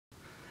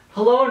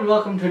Hello and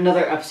welcome to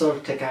another episode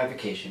of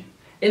Techification.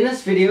 In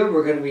this video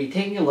we're going to be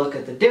taking a look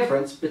at the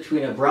difference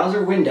between a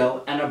browser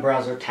window and a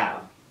browser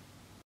tab.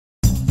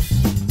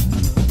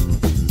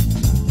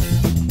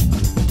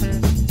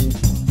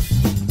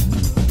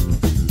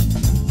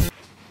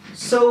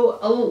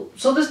 So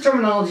this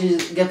terminology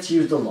gets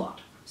used a lot.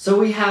 So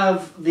we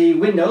have the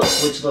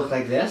windows, which look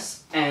like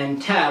this,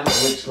 and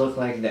tabs, which look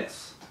like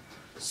this.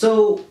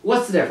 So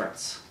what's the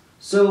difference?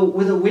 So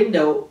with a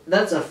window,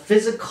 that's a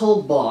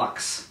physical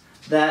box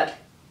that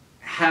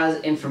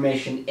has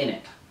information in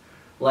it,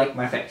 like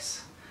my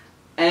face.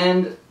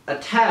 And a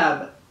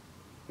tab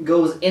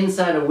goes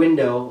inside a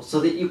window so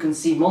that you can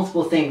see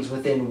multiple things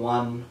within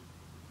one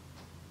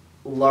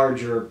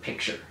larger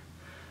picture.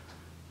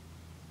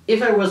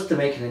 If I was to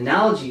make an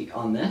analogy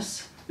on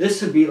this,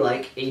 this would be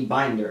like a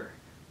binder.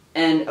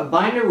 And a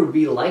binder would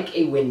be like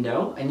a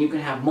window, and you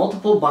can have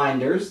multiple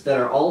binders that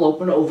are all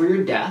open over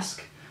your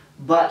desk,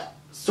 but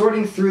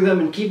sorting through them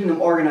and keeping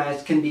them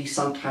organized can be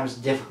sometimes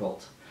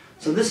difficult.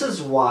 So this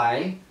is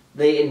why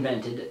they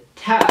invented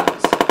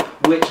tabs,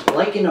 which,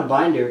 like in a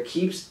binder,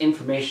 keeps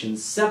information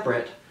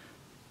separate,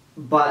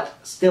 but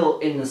still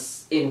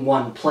in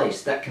one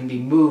place that can be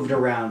moved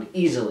around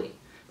easily.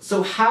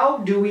 So how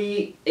do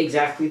we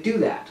exactly do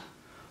that?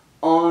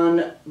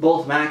 On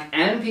both Mac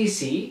and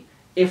PC,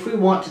 if we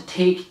want to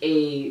take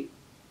a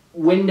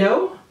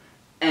window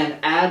and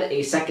add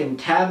a second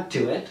tab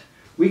to it,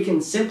 we can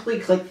simply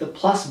click the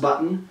plus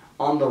button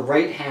on the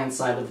right-hand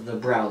side of the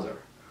browser.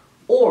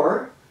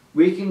 Or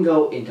we can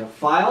go into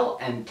File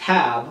and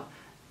Tab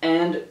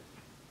and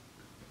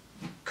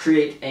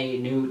create a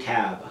new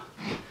tab.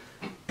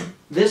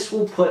 This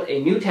will put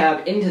a new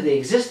tab into the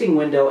existing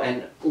window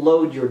and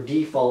load your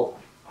default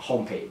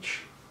homepage.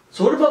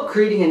 So what about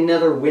creating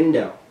another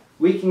window?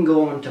 We can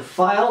go into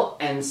File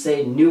and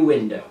say New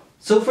Window.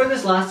 So for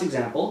this last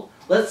example,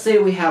 let's say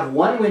we have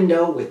one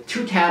window with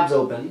two tabs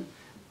open,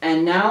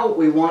 and now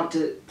we want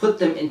to put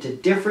them into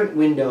different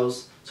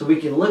windows so we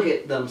can look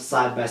at them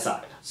side by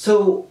side.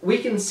 So we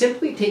can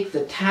simply take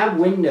the tab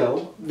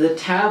window, the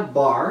tab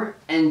bar,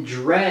 and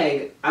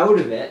drag out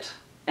of it,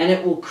 and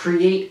it will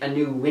create a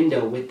new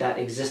window with that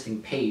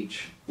existing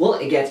page. Well,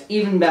 it gets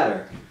even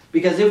better,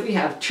 because if we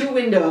have two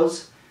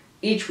windows,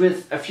 each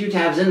with a few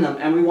tabs in them,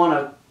 and we want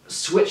to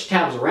switch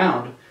tabs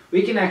around,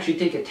 we can actually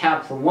take a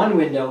tab from one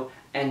window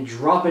and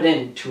drop it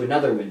into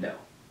another window.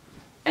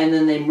 And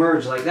then they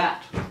merge like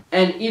that.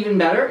 And even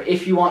better,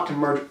 if you want to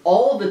merge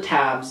all the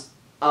tabs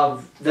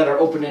that are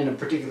open in a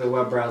particular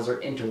web browser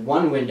into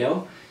one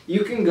window,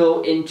 you can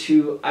go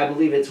into, I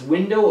believe it's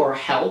Window or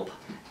Help,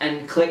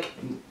 and click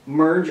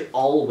Merge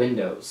All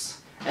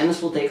Windows. And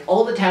this will take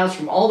all the tabs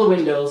from all the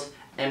windows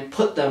and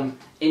put them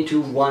into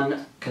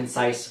one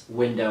concise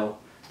window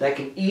that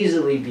can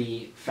easily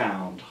be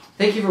found.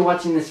 Thank you for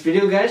watching this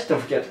video, guys.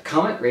 Don't forget to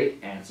comment, rate,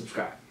 and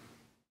subscribe.